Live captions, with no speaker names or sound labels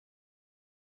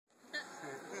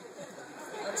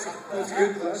That's a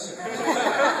good question.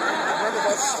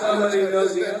 Somebody who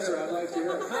knows the answer, I'd like to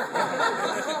hear it.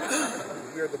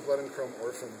 We are the Blood and Chrome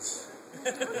Orphans.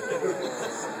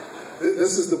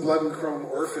 This is the Blood and Chrome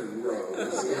Orphan row.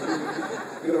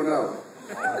 You don't know.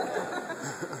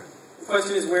 The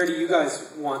question is, where do you guys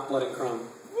want Blood and Chrome?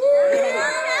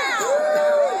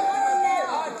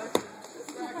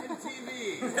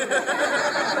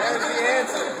 There's the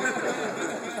answer.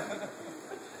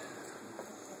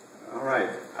 All right.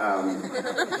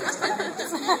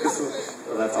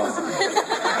 Well, that's awesome.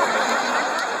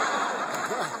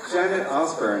 Janet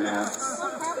Osborne asks,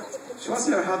 she wants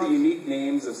to know how the unique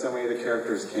names of so many of the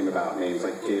characters came about. Names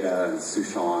like Gata and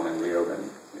Sushan and Leoben.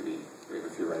 Maybe we have a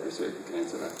few writers here who can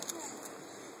answer that.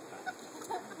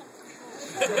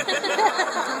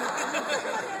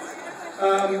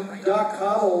 Doc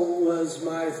Cottle was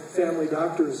my family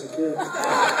doctor as a kid.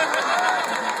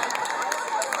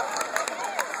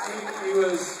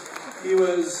 He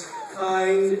was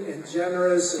kind and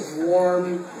generous and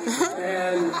warm,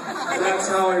 and that's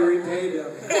how I repaid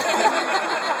him.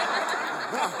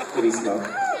 Did he smoke?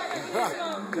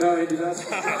 No, he did not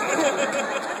smoke.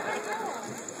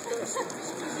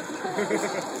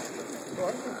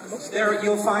 There,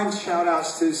 you'll find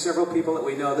shout-outs to several people that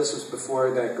we know. This was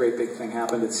before that great big thing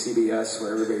happened at CBS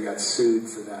where everybody got sued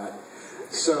for that.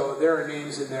 So there are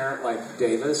names in there like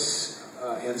Davis,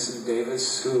 Ensign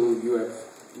Davis, who you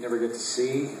never get to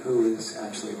see, who is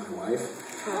actually my wife.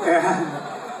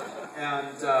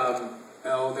 And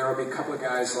there will be a couple of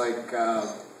guys like,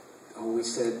 we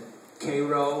said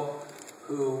Cairo,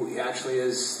 who actually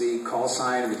is the call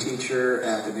sign of a teacher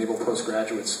at the Naval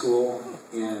Postgraduate School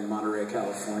in Monterey,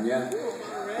 California.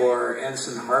 Or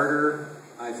Ensign Harder,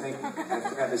 I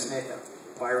forgot his name,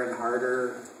 Byron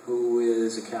Harder, who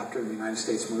is a captain of the United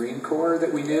States Marine Corps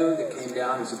that we knew, that came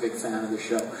down, who's a big fan of the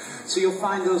show. So you'll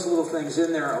find those little things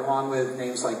in there, along with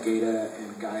names like Gata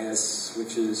and Gaius,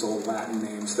 which is old Latin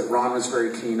names that Ron was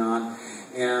very keen on,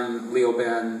 and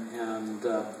Leoben,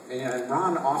 and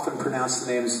Ron often pronounced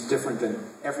the names different than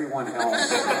everyone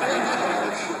else.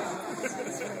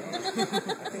 I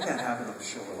think that happened on the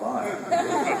show a lot.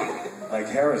 Like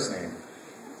Hera's name.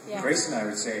 Yeah. Grace and I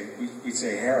would say, we'd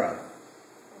say Hera.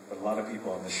 But a lot of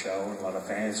people on the show and a lot of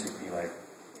fans would be like,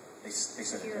 they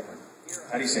said it different.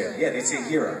 How do you say it? Yeah, they'd say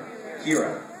Hera.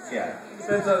 Hera. Yeah.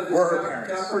 We're her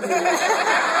parents.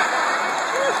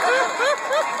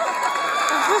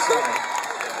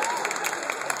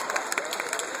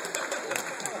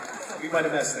 We might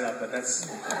have messed it up, but that's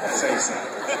how you say it.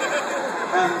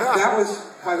 And that was,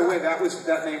 by the way, that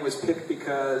name was picked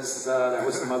because that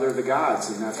was the mother of the gods,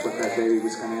 and that's what that baby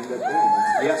was going to end up doing.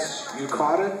 Yes, you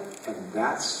caught it, and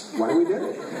that's why we did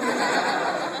it.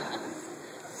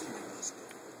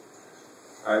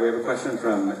 All right, we have a question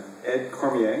from Ed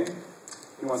Cormier.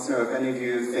 He wants to know if any of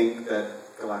you think that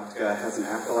Galactica has an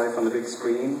afterlife on the big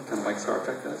screen, kind of like Star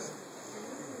Trek does.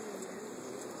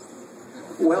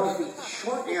 Well, the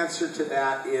short answer to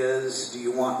that is, do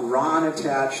you want Ron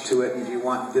attached to it, and do you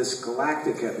want this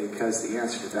Galactica? Because the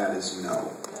answer to that is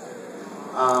no.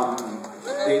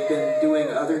 They've been doing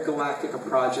other Galactica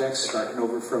projects, starting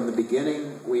over from the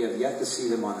beginning. We have yet to see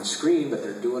them on the screen, but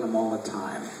they're doing them all the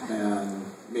time, and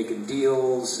making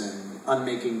deals, and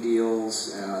unmaking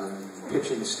deals, and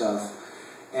pitching stuff.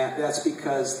 And that's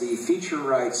because the feature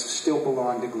rights still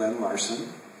belong to Glenn Larson,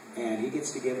 and he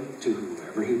gets to give them to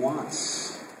whoever he wants.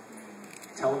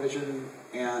 Television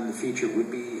and the feature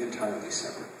would be entirely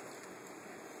separate.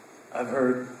 I've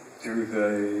heard through the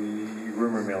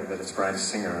rumor mill that it's Bryan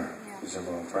Singer who's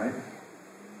involved, right?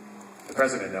 The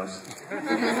president knows.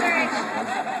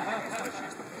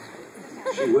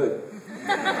 She would.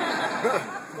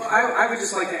 Well, I would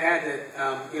just like to add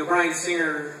that Bryan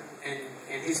Singer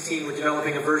and his team were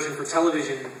developing a version for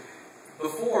television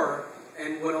before,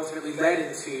 and what ultimately led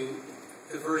into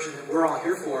the version that we're all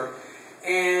here for.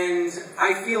 And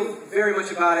I feel very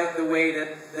much about it the way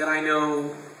that I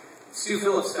know Stu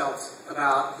Phillips felt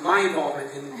about my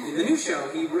involvement in the new show.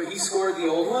 He scored the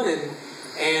old one,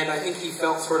 and I think he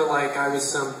felt sort of like I was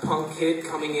some punk kid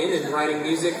coming in and writing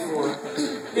music for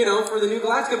the new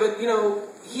Galactica. But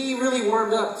he really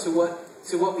warmed up to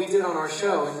what we did on our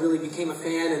show and really became a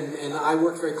fan, and I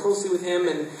worked very closely with him,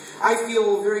 and I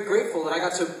feel very grateful that I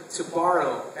got to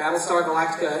borrow Battlestar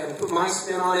Galactica and put my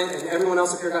spin on it, and everyone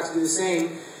else up here got to do the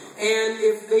same. And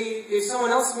if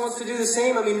someone else wants to do the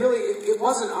same, I mean, really, it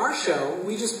wasn't our show.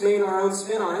 We just made our own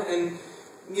spin on it, and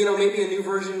maybe a new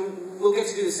version we'll get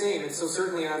to do the same. And so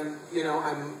certainly I'm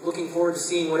looking forward to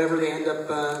seeing whatever they end up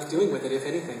doing with it, if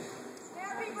anything.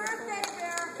 Happy birthday,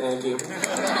 Bear! Thank you.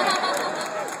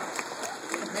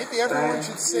 Maybe everyone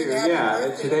should sing you. happy Yeah,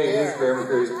 birthday, today Bear. is Bear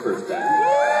McCreary's birthday.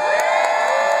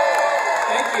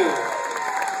 Thank you.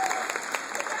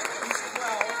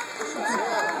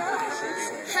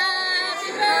 Happy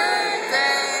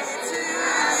birthday to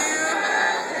you.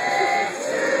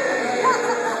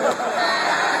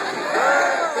 Happy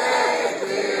birthday,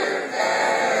 dear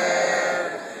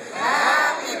Bear.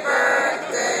 Happy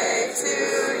birthday to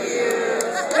you.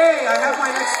 Hey, I have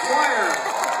my next choir.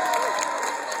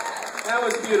 That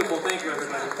was beautiful. Thank you,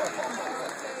 everybody.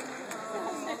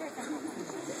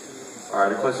 All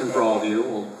right, a question for all of you.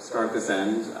 We'll start at this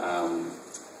end.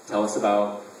 Tell us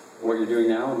about what you're doing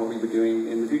now and what we'll be doing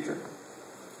in the future.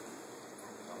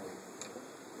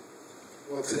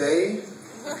 Well, today,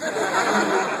 actually,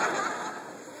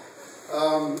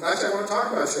 I want to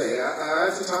talk about today. I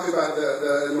have to talk about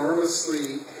the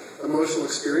enormously emotional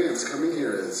experience coming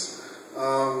here is.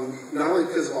 Not only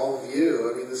because of all of you,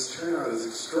 I mean, this turnout is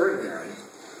extraordinary.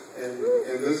 And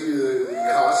those of you, the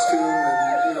costume,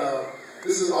 and,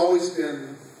 this has always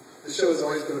been, the show has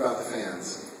always been about the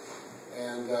fans.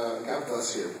 And God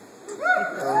bless you.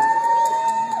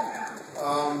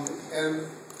 And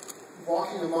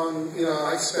walking among,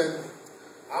 I spent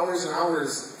hours and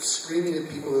hours screaming at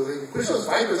people, like, push those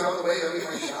vipers out of the way, I mean,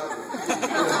 my shot.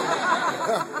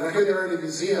 And I hear they're in a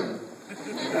museum.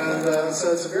 And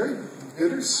so it's a very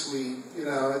bittersweet,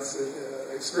 it's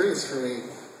an experience for me.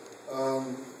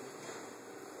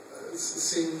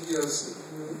 Seeing,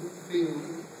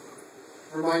 being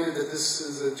reminded that this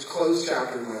is a closed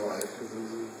chapter in my life, because it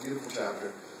was a beautiful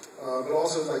chapter. But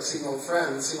also, like, seeing old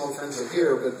friends up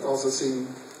here, but also seeing,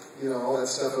 all that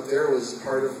stuff up there was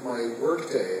part of my work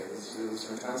day. It was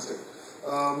fantastic.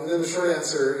 And then the short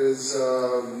answer is,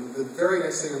 the very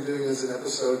next thing I'm doing is an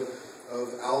episode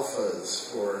of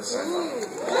Alphas for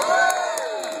Sci-Fi.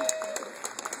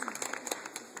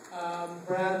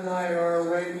 Brad and I are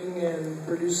writing and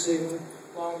producing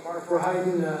Long Mark. We're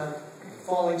hiding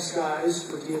Falling Skies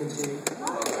for TNT.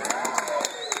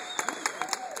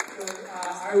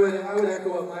 I would echo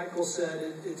what Michael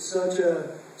said. It's such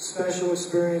a special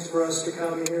experience for us to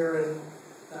come here and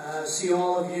see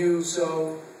all of you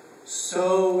so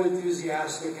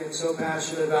enthusiastic and so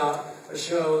passionate about a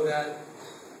show that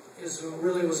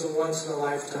really was a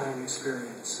once-in-a-lifetime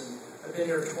experience. And I've been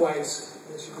here twice.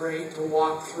 It's great to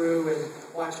walk through and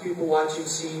watch people watching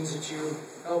scenes that you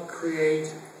helped create,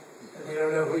 and they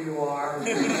don't know who you are.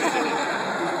 You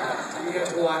get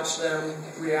to watch them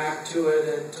react to it,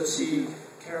 and to see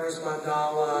Kara's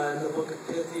Mandala and the Book of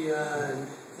Pythia and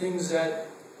things that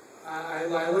I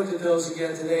looked at those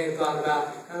again today and thought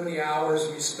about how many hours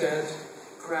we spent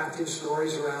crafting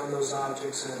stories around those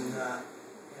objects, and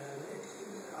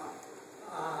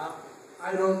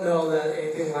I don't know that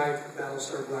anything like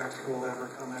Battlestar Galactica will ever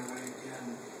come my way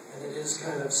again. And it is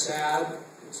kind of sad.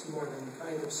 It's more than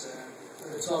kind of sad.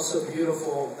 But it's also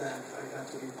beautiful that I got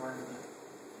to be part of it.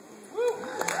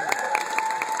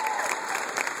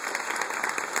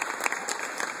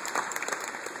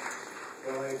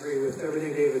 Well, I agree with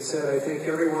everything David said. I think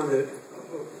everyone that,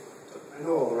 I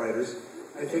know all the writers,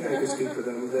 I think I could speak for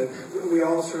them, that we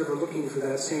all sort of are looking for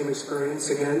that same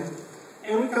experience again.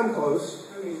 And we come close.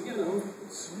 I mean,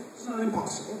 it's not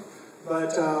impossible. But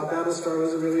Battlestar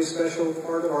was a really special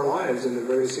part of our lives and a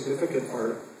very significant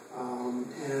part.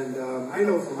 I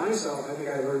know for myself, I think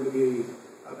I learned to be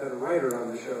a better writer on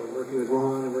the show, working with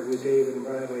Ron and working with David and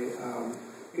Bradley,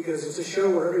 because it's a show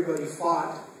where everybody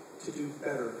fought to do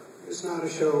better. It's not a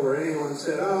show where anyone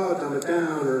said, oh, dumb it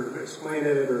down, or explain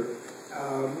it, or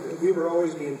we were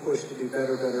always being pushed to do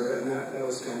better, and that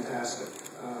was fantastic.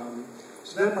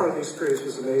 So that part of the experience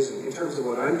was amazing. In terms of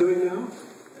what I'm doing now,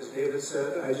 as David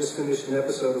said, I just finished an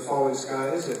episode of Falling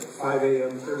Skies at 5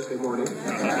 a.m. Thursday morning.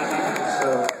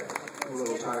 So I'm a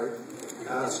little tired.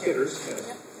 Skitters,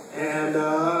 yes. And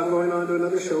I'm going on to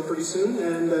another show pretty soon,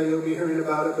 and you'll be hearing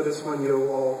about it, but it's one you'll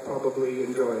all probably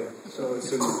enjoy. So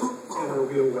it's in a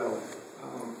real well.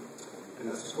 And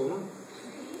that's what's going on.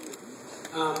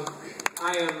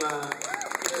 I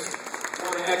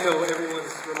want to echo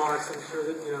everyone's remarks. I'm sure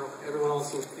that everyone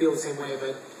else will feel the same way,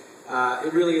 but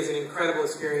it really is an incredible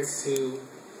experience to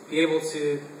be able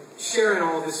to share in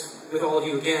all of this with all of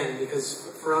you again. Because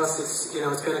for us, it's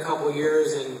been a couple of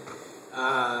years, and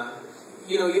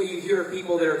you hear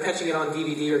people that are catching it on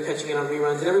DVD or catching it on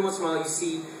reruns, and every once in a while you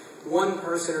see one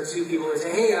person or two people that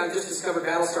say, "Hey, I just discovered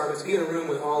Battlestar," but to be in a room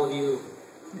with all of you,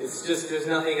 it's just there's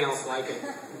nothing else like it.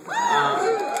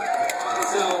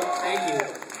 So thank you.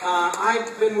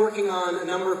 I've been working on a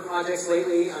number of projects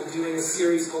lately. I'm doing a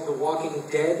series called The Walking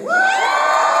Dead.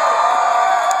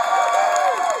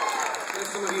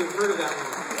 Some of you have heard of that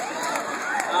one.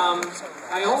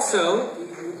 I also,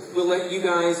 will let you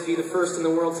guys be the first in the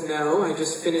world to know. I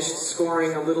just finished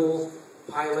scoring a little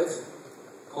pilot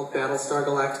called Battlestar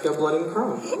Galactica Blood and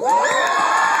Chrome.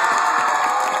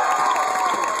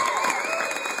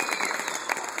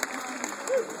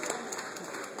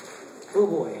 Oh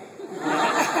boy.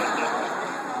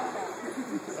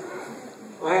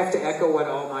 Well, I have to echo what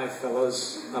all my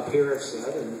fellows up here have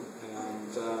said,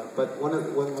 but one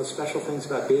of the special things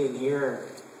about being here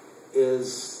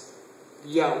is,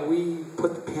 yeah, we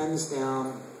put the pens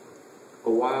down a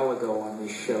while ago on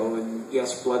this show, and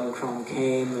yes, Blood and Chrome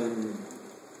came, and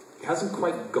it hasn't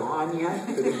quite gone yet,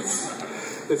 but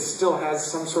it still has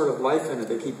some sort of life in it.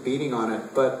 They keep beating on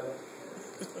it, but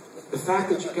the fact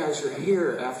that you guys are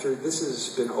here after this has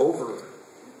been over,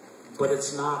 but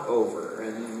it's not over,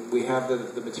 and we have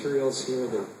the materials here,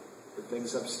 the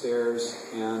things upstairs,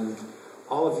 and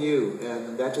all of you,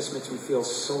 and that just makes me feel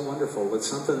so wonderful. With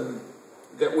something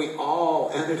that we all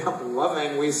ended up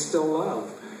loving, we still love.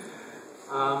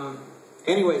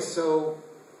 Anyway, so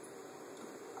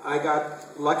I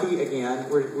got lucky again.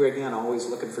 We're again always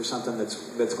looking for something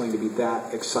that's going to be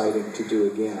that exciting to do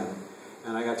again.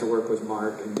 And I got to work with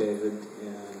Mark and David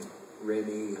and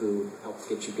Remy, who helped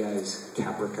get you guys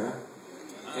Caprica,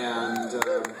 and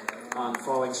on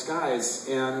Falling Skies.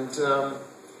 And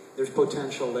there's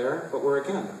potential there, but we're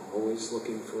again always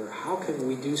looking for how can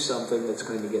we do something that's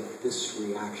going to get this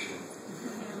reaction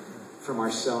from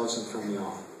ourselves and from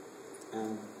y'all.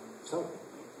 And so.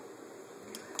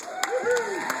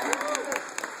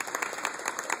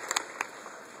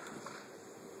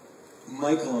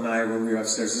 Michael and I, when we were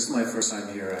upstairs, this is my first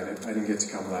time here. I didn't get to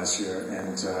come last year,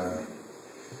 and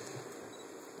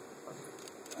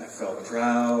I felt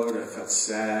proud, I felt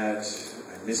sad,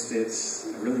 I missed it,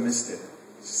 I really missed it.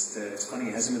 It's funny,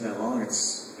 it hasn't been that long,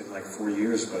 it's been like 4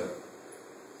 years, but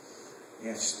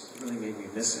yeah, it just really made me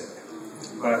miss it.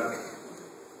 But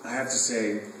I have to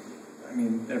say, I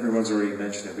mean, everyone's already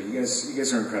mentioned it, but you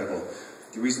guys are incredible.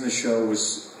 The reason the show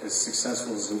was as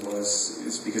successful as it was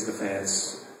is because the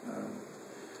fans,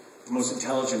 the most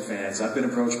intelligent fans. I've been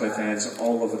approached by fans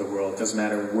all over the world, doesn't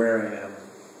matter where I am.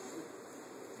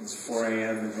 It's 4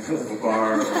 a.m. in the middle of a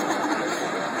bar,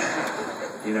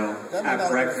 you know, at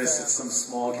breakfast at some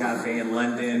small cafe in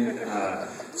London,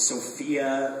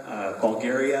 Sofia,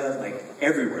 Bulgaria, like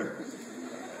everywhere.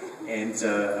 And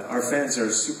our fans are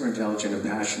super intelligent and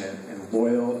passionate and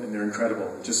loyal, and they're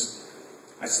incredible.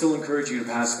 I still encourage you to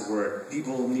pass the word.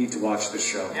 People need to watch this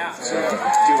show. Yeah. So do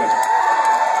it.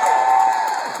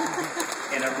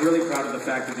 And I'm really proud of the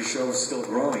fact that the show is still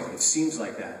growing. It seems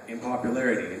like that in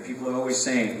popularity. And people are always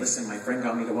saying, listen, my friend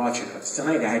got me to watch it.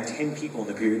 Tonight I had 10 people in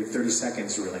the period of 30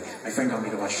 seconds who were like, my friend got me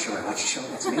to watch the show. I watched the show.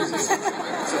 It's amazing.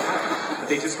 But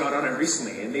they just got on it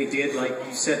recently. And they did, like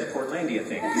you said, the Portlandia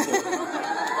thing. People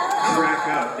crack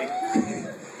out. They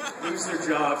lose their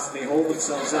jobs. And they hold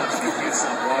themselves up. And they can't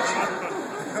stop watching.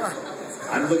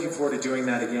 I'm looking forward to doing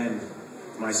that again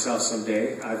myself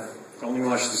someday. I've only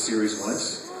watched the series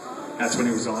once. That's when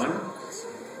it was on. You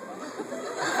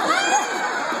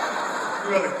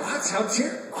were like, what? How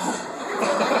terrible. Oh.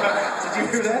 Did you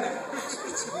hear that?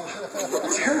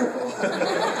 It's terrible.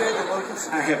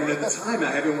 I haven't had the time.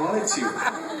 I haven't wanted to.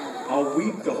 I'll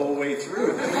weep the whole way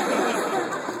through.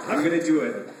 I'm going to do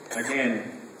it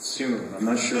again soon. I'm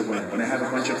not sure when I have a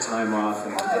bunch of time off,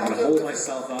 and I'm going to hold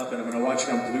myself up, and I'm going to watch it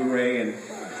on Blu-ray, and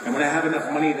when I have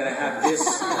enough money that I have this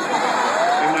in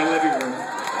my living room,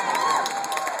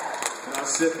 and I'll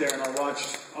sit there and I'll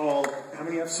watch all, how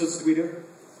many episodes did we do?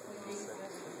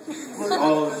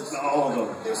 All of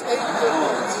them. There's 8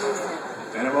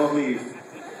 and I won't leave.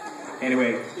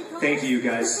 Anyway, thank you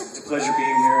guys. It's a pleasure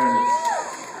being here,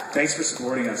 and thanks for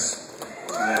supporting us.